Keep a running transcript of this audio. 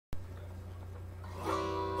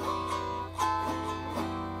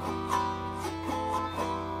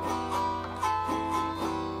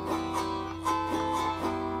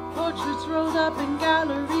up in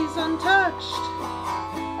galleries untouched.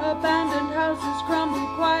 Abandoned houses crumble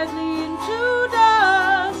quietly into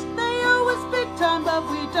dust. They owe us big time, but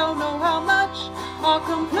we don't know how much. Our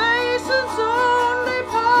complacence only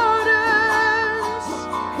pardons.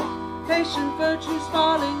 Patient virtues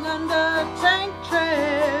falling under tank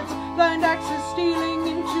treads. Blind axes stealing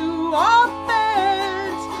into our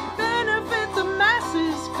beds. Benefit the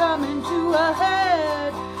masses coming to a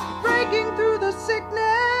head. Breaking through the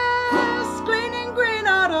sickness, cleaning green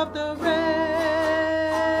out of the red.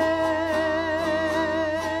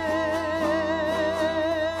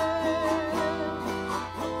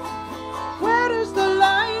 Where does the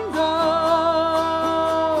line go?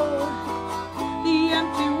 The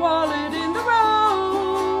empty wallet in the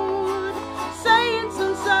road. Saints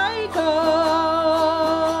and psychos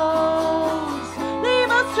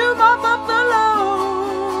leave us to mop up the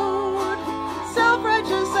load.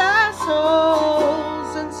 Self-righteous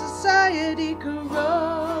assholes and society corrodes.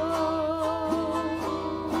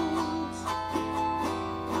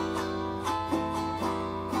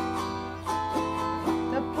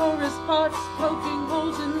 The poorest parts poking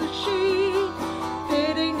holes in the sheet,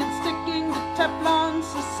 fitting and sticking to Teflon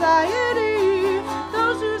society.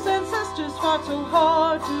 Those whose ancestors fought so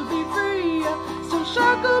hard to be free, still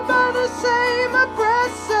shackled by the same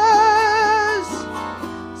oppressors.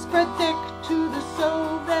 Spread thick to the so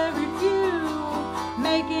very few,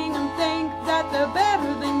 making them think that they're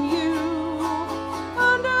better than you.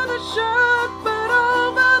 Under the shirt, but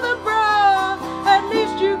over the bra, at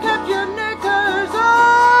least you kept your knickers on.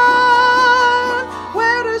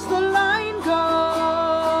 Where does the line go?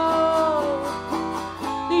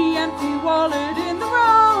 The empty wallet in the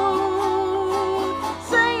road.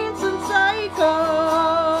 Saints and psychos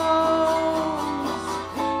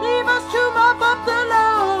leave us to mop up the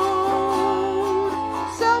load.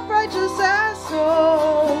 Self-righteous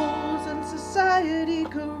assholes and society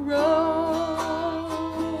corrodes.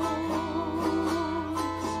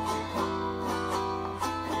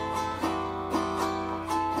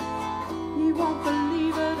 He won't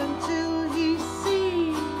believe it until he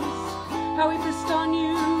sees how he pissed on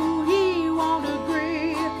you. He won't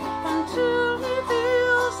agree until he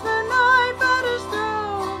feels the knife at his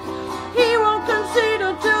throat. He won't concede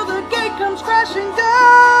until the gate comes crashing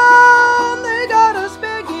down. They got us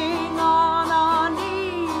begging on our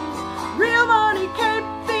knees. Real money can't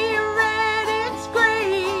be red, it's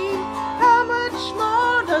green. How much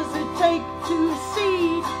more does it take to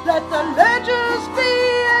see? Let the ledgers be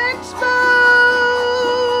exposed.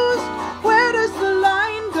 Where does the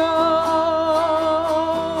line go?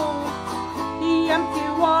 The empty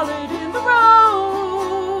wallet in the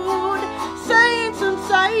road. Saints and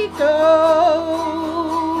psychos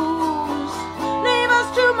leave us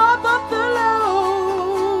to mop up the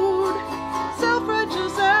load.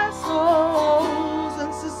 Self-righteous assholes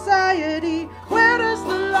and society. Where does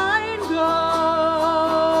the line go?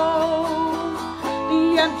 The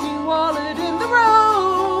empty wallet in the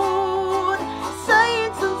road.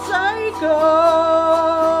 Saints and psychos.